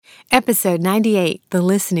Episode 98, The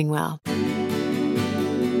Listening Well.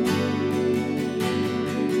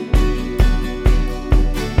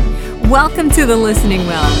 Welcome to The Listening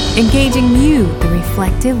Well, engaging you, the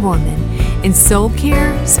reflective woman, in soul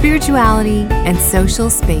care, spirituality, and social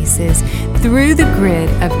spaces through the grid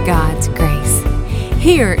of God's grace.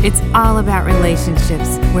 Here, it's all about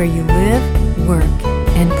relationships where you live, work,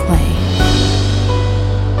 and play.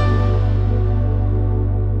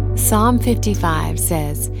 Psalm 55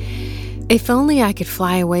 says, "If only I could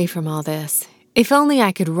fly away from all this. If only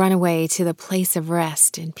I could run away to the place of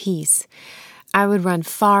rest and peace. I would run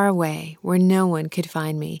far away where no one could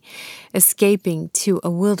find me, escaping to a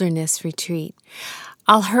wilderness retreat.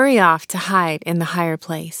 I'll hurry off to hide in the higher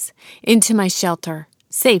place, into my shelter,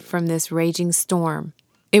 safe from this raging storm.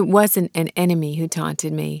 It wasn't an enemy who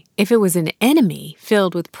taunted me. If it was an enemy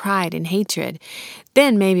filled with pride and hatred,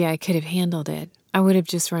 then maybe I could have handled it. I would have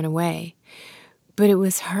just run away. But it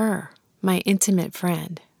was her, my intimate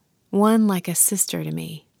friend, one like a sister to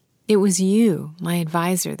me. It was you, my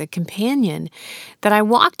advisor, the companion that I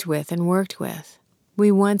walked with and worked with.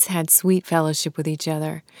 We once had sweet fellowship with each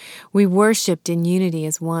other. We worshiped in unity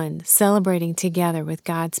as one, celebrating together with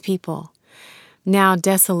God's people. Now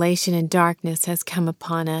desolation and darkness has come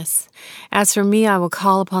upon us. As for me, I will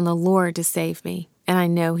call upon the Lord to save me, and I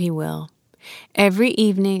know He will. Every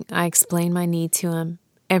evening I explain my need to Him.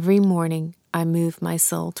 Every morning I move my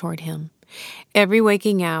soul toward Him. Every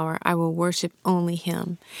waking hour I will worship only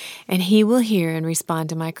Him, and He will hear and respond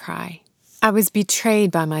to my cry. I was betrayed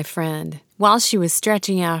by my friend. While she was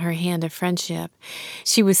stretching out her hand of friendship,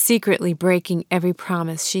 she was secretly breaking every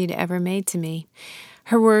promise she had ever made to me.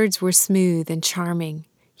 Her words were smooth and charming,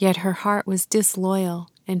 yet her heart was disloyal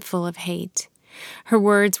and full of hate. Her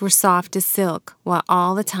words were soft as silk, while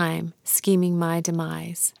all the time scheming my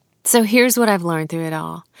demise. So here's what I've learned through it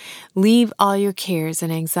all. Leave all your cares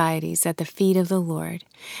and anxieties at the feet of the Lord,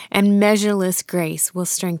 and measureless grace will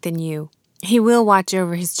strengthen you. He will watch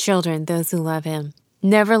over His children, those who love Him,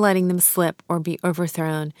 never letting them slip or be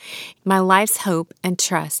overthrown. My life's hope and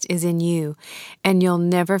trust is in you, and you'll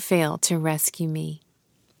never fail to rescue me."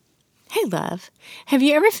 Hey, love, have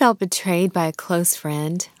you ever felt betrayed by a close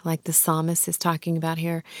friend, like the psalmist is talking about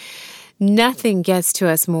here? Nothing gets to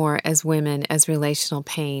us more as women as relational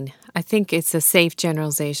pain. I think it's a safe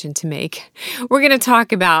generalization to make. We're going to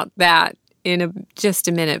talk about that in just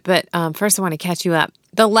a minute, but first I want to catch you up.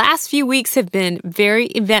 The last few weeks have been very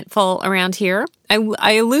eventful around here.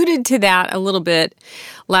 I alluded to that a little bit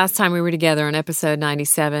last time we were together on episode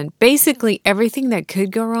 97. Basically, everything that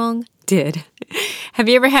could go wrong did. Have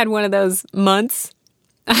you ever had one of those months?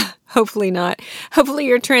 Hopefully not. Hopefully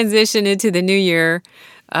your transition into the new year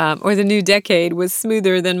or the new decade was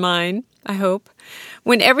smoother than mine, I hope.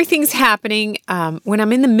 When everything's happening, when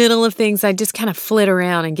I'm in the middle of things, I just kind of flit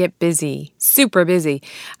around and get busy, super busy.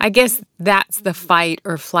 I guess that's the fight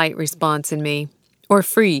or flight response in me, or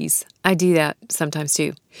freeze. I do that sometimes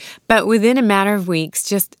too. But within a matter of weeks,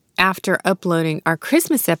 just after uploading our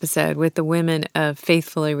Christmas episode with the women of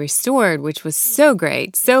Faithfully Restored, which was so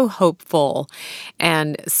great, so hopeful,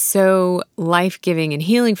 and so life-giving and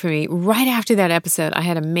healing for me, right after that episode, I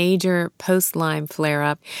had a major post-Lyme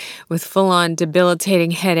flare-up with full-on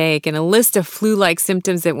debilitating headache and a list of flu-like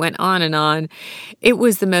symptoms that went on and on. It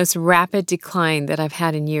was the most rapid decline that I've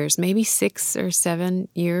had in years, maybe 6 or 7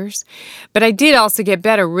 years. But I did also get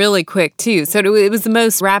better really quick, too. So it was the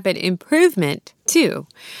most rapid improvement, too.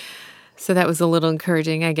 So that was a little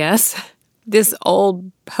encouraging, I guess. This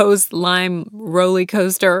old post-Lyme roller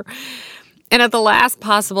coaster. And at the last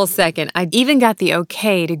possible second, I even got the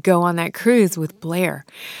okay to go on that cruise with Blair.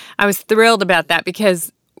 I was thrilled about that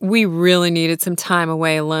because we really needed some time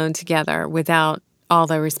away alone together without all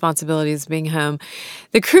the responsibilities of being home.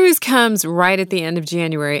 The cruise comes right at the end of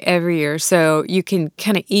January every year, so you can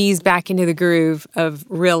kind of ease back into the groove of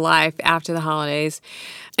real life after the holidays.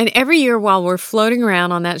 And every year while we're floating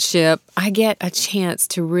around on that ship, I get a chance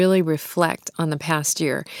to really reflect on the past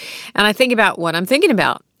year. And I think about what I'm thinking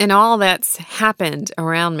about and all that's happened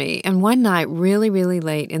around me. And one night, really, really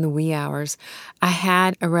late in the wee hours, I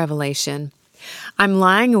had a revelation. I'm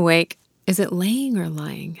lying awake. Is it laying or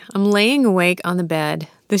lying? I'm laying awake on the bed.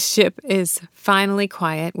 The ship is finally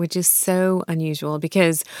quiet, which is so unusual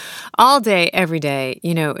because all day, every day,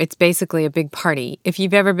 it's basically a big party. If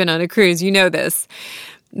you've ever been on a cruise, you know this.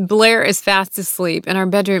 Blair is fast asleep, and our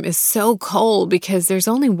bedroom is so cold because there's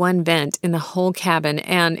only one vent in the whole cabin,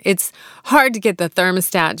 and it's hard to get the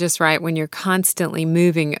thermostat just right when you're constantly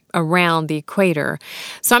moving around the equator.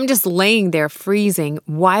 So I'm just laying there freezing,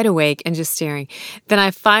 wide awake, and just staring. Then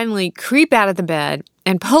I finally creep out of the bed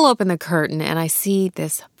and pull open the curtain, and I see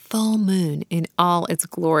this full moon in all its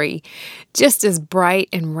glory, just as bright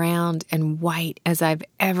and round and white as I've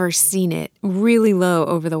ever seen it, really low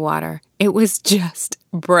over the water. It was just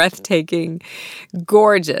breathtaking,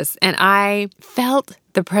 gorgeous, and I felt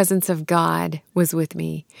the presence of God was with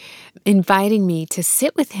me, inviting me to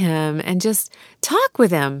sit with Him and just talk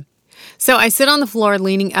with Him. So I sit on the floor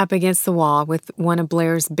leaning up against the wall with one of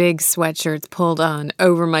Blair's big sweatshirts pulled on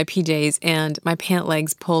over my PJs and my pant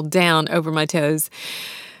legs pulled down over my toes.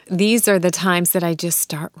 These are the times that I just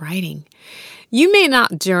start writing. You may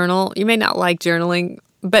not journal, you may not like journaling,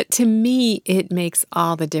 but to me, it makes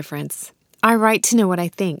all the difference. I write to know what I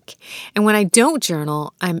think. And when I don't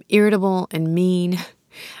journal, I'm irritable and mean.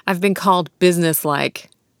 I've been called businesslike.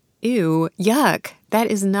 Ew, yuck.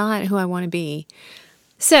 That is not who I want to be.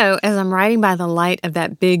 So, as I'm writing by the light of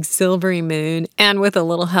that big silvery moon, and with a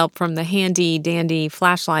little help from the handy-dandy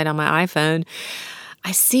flashlight on my iPhone,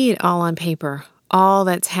 I see it all on paper, all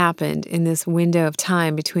that's happened in this window of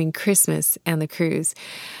time between Christmas and the cruise.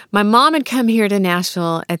 My mom had come here to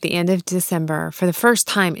Nashville at the end of December for the first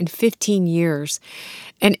time in 15 years,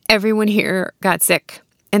 and everyone here got sick.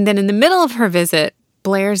 And then in the middle of her visit,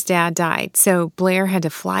 Blair's dad died, so Blair had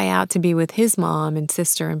to fly out to be with his mom and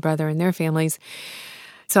sister and brother and their families.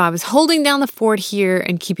 So I was holding down the fort here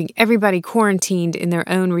and keeping everybody quarantined in their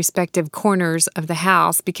own respective corners of the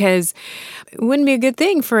house because it wouldn't be a good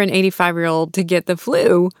thing for an 85-year-old to get the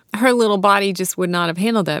flu. Her little body just would not have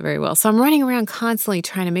handled that very well. So I'm running around constantly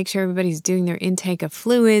trying to make sure everybody's doing their intake of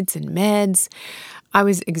fluids and meds. I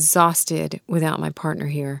was exhausted without my partner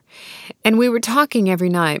here. And we were talking every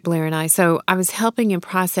night, Blair and I, so I was helping him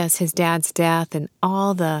process his dad's death and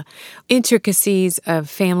all the intricacies of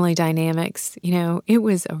family dynamics. You know, it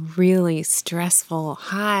was a really stressful,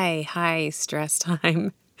 high stress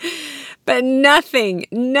time. But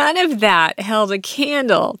none of that held a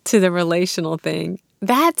candle to the relational thing.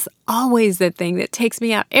 That's always the thing that takes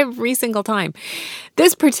me out every single time.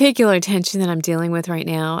 This particular tension that I'm dealing with right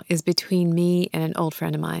now is between me and an old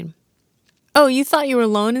friend of mine. Oh, you thought you were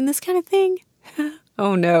alone in this kind of thing?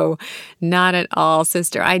 Oh, no, not at all,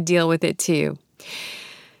 sister. I deal with it too.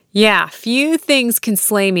 Yeah, few things can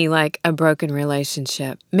slay me like a broken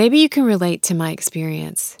relationship. Maybe you can relate to my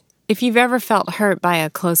experience. If you've ever felt hurt by a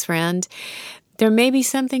close friend, there may be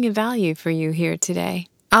something of value for you here today.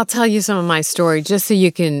 I'll tell you some of my story just so you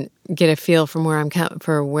can get a feel from where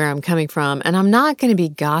I'm coming from. And I'm not going to be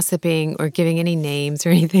gossiping or giving any names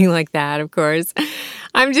or anything like that, of course.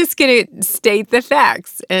 I'm just going to state the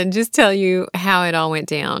facts and just tell you how it all went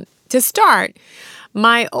down. To start,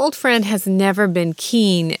 my old friend has never been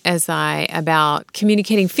keen about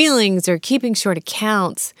communicating feelings or keeping short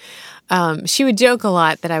accounts. She would joke a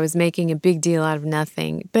lot that I was making a big deal out of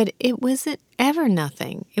nothing, but it wasn't ever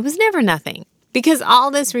nothing. It was never nothing. Because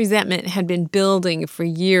all this resentment had been building for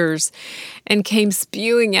years and came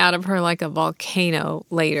spewing out of her like a volcano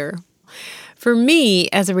later. For me,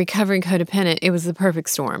 as a recovering codependent, it was the perfect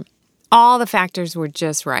storm. All the factors were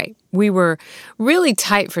just right. We were really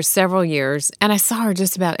tight for several years, and I saw her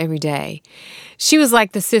just about every day. She was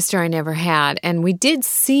like the sister I never had, and we did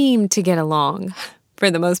seem to get along. For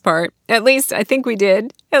the most part. At least I think we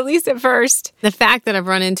did, at least at first. The fact that I've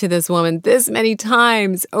run into this woman this many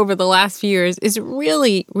times over the last few years is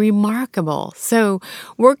really remarkable. So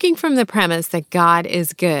working from the premise that God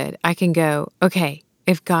is good, I can go, okay,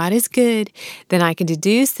 if God is good, then I can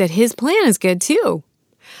deduce that His plan is good too.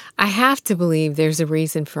 I have to believe there's a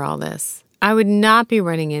reason for all this. I would not be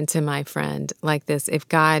running into my friend like this if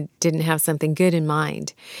God didn't have something good in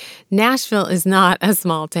mind. Nashville is not a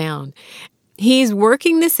small town. He's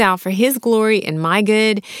working this out for His glory and my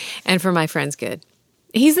good and for my friend's good.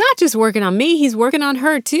 He's not just working on me, He's working on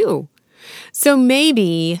her too. So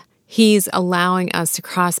maybe He's allowing us to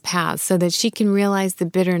cross paths so that she can realize the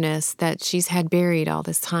bitterness that she's had buried all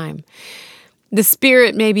this time. The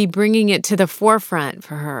Spirit may be bringing it to the forefront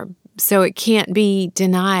for her so it can't be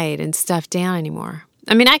denied and stuffed down anymore.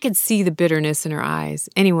 I mean, I could see the bitterness in her eyes.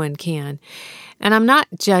 Anyone can. And I'm not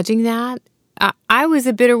judging that. I was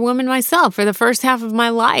a bitter woman myself for the first half of my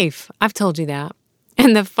life. I've told you that.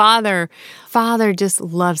 And the Father just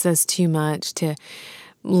loves us too much to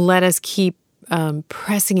let us keep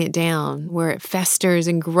pressing it down where it festers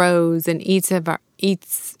and grows and eats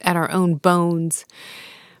at our own bones.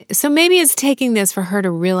 So maybe it's taking this for her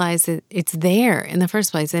to realize that it's there in the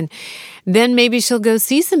first place. And then maybe she'll go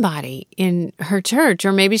see somebody in her church,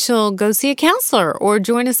 or maybe she'll go see a counselor or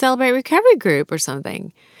join a Celebrate Recovery group or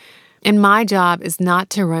something. And my job is not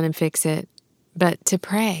to run and fix it, but to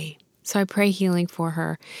pray. So I pray healing for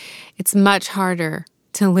her. It's much harder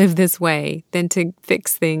to live this way than to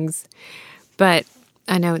fix things, but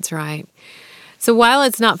I know it's right. So while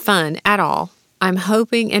it's not fun at all, I'm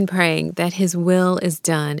hoping and praying that His will is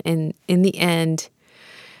done. And in the end,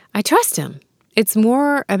 I trust Him. It's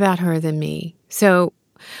more about her than me. So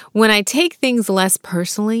when I take things less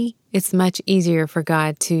personally, it's much easier for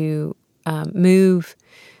God to move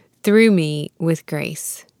through me with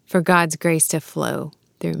grace, for God's grace to flow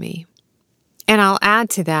through me. And I'll add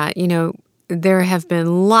to that, there have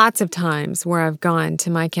been lots of times where I've gone to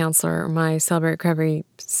my counselor or my Celebrate Recovery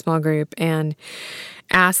small group and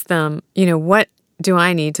asked them, what do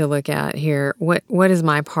I need to look at here? What is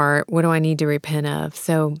my part? What do I need to repent of?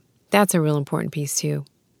 So that's a real important piece too.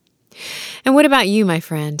 And what about you, my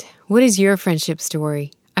friend? What is your friendship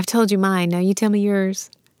story? I've told you mine. Now you tell me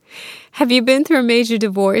yours. Have you been through a major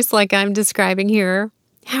divorce like I'm describing here?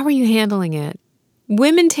 How are you handling it?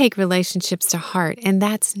 Women take relationships to heart, and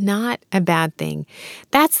that's not a bad thing.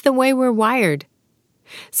 That's the way we're wired.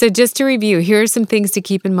 So just to review, here are some things to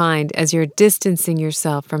keep in mind as you're distancing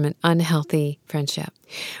yourself from an unhealthy friendship.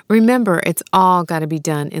 Remember, it's all got to be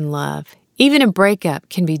done in love. Even a breakup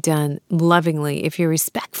can be done lovingly if you're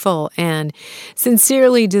respectful and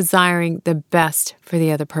sincerely desiring the best for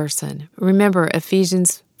the other person. Remember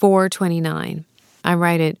Ephesians 4:29. I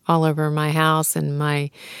write it all over my house and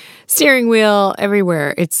my steering wheel,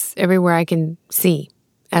 everywhere. It's everywhere I can see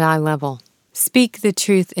at eye level. Speak the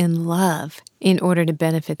truth in love in order to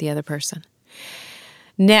benefit the other person.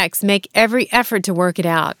 Next, make every effort to work it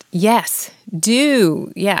out. Yes,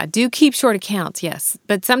 do keep short accounts, yes.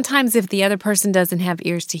 But sometimes if the other person doesn't have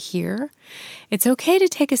ears to hear, it's okay to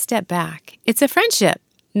take a step back. It's a friendship,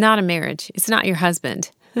 not a marriage. It's not your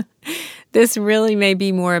husband. This really may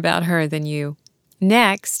be more about her than you.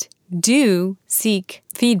 Next, do seek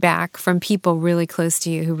feedback from people really close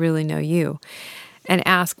to you who really know you and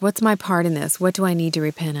ask, what's my part in this? What do I need to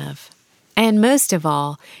repent of? And most of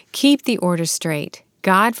all, keep the order straight.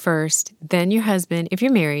 God first, then your husband, if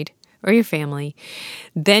you're married, or your family,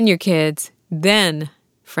 then your kids, then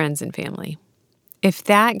friends and family. If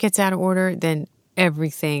that gets out of order, then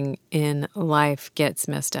everything in life gets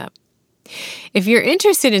messed up. If you're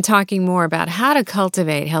interested in talking more about how to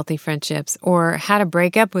cultivate healthy friendships or how to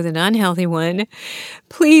break up with an unhealthy one,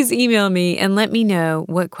 please email me and let me know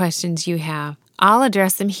what questions you have. I'll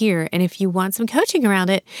address them here, and if you want some coaching around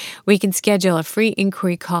it, we can schedule a free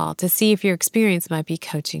inquiry call to see if your experience might be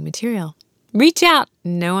coaching material. Reach out.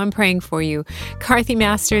 Know I'm praying for you.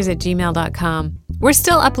 carthymasters@gmail.com. We're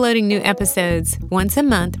still uploading new episodes once a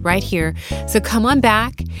month right here, so come on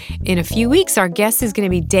back. In a few weeks, our guest is going to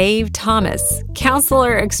be Dave Thomas,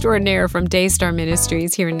 counselor extraordinaire from Daystar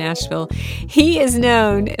Ministries here in Nashville. He is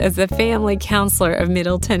known as the family counselor of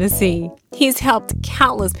Middle Tennessee. He's helped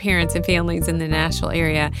countless parents and families in the Nashville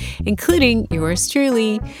area, including yours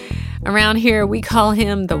truly. Around here, we call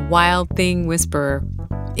him the Wild Thing Whisperer.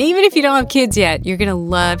 Even if you don't have kids yet, you're going to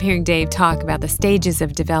love hearing Dave talk about the stages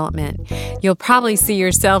of development. You'll probably see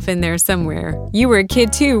yourself in there somewhere. You were a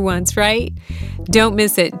kid too once, right? Don't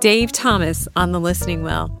miss it. Dave Thomas on the Listening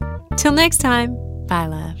Well. Till next time, bye,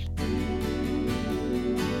 love.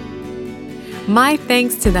 My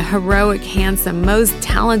thanks to the heroic, handsome, most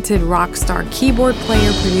talented rock star, keyboard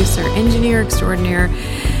player, producer, engineer extraordinaire,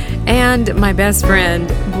 and my best friend,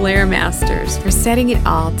 Blair Masters, for setting it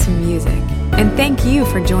all to music. And thank you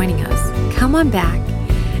for joining us. Come on back,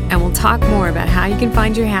 and we'll talk more about how you can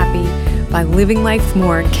find your happy by living life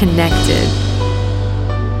more connected.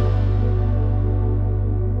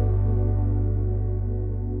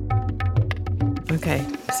 Okay,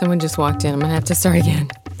 someone just walked in. I'm going to have to start again.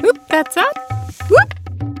 Oop, that's up.